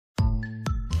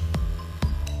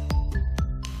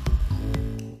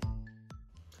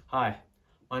Hi,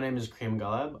 my name is KAREEM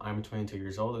GHALEB. I'm 22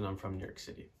 years old and I'm from New York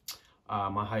City.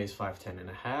 My height is 5'10" and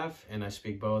a half, and I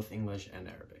speak both English and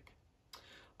Arabic.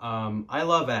 I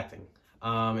love acting,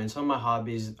 and some of my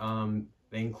hobbies,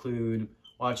 they include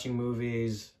watching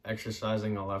movies,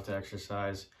 exercising. I love to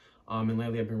exercise, and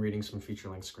lately I've been reading some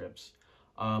feature-length scripts.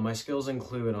 My skills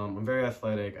include, I'm very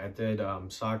athletic. I did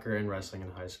soccer and wrestling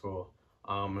in high school.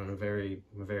 I'm a very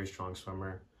strong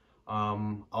swimmer. I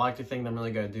like to think I'm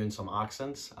really good at doing some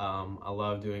accents. I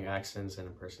love doing accents and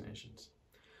impersonations.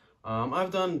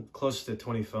 I've done close to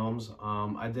 20 films.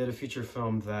 I did a feature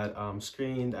film that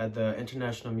screened at the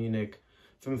International Munich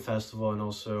Film Festival and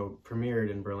also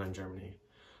premiered in Berlin, Germany.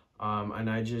 And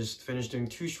I just finished doing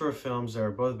 2 short films that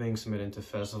are both being submitted to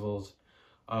festivals.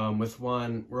 With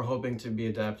one, we're hoping to be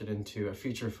adapted into a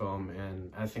feature film,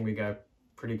 and I think we got a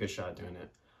pretty good shot doing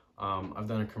it. I've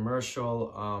done a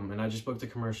commercial, and I just booked a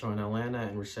commercial in Atlanta,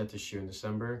 and we're set to shoot in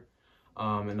December.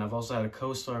 And I've also had a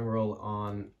co-starring role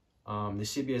on the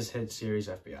CBS hit series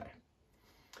FBI.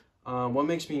 What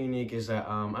makes me unique is that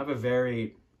I have a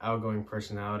very outgoing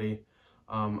personality.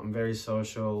 I'm very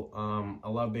social. I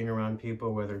love being around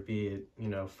people, whether it be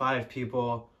 5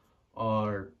 people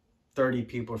or 30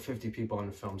 people or 50 people on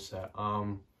the film set.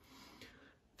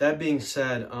 That being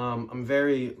said, I'm a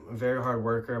very hard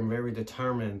worker. I'm very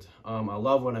determined. I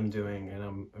love what I'm doing, and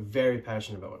I'm very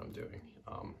passionate about what I'm doing.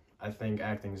 I think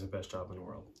acting is the best job in the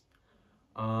world.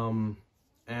 And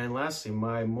lastly,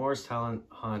 my Moris Talent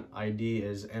Hunt ID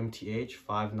is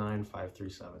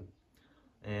MTH59537.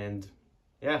 And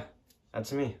yeah,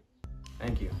 that's me.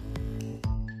 Thank you.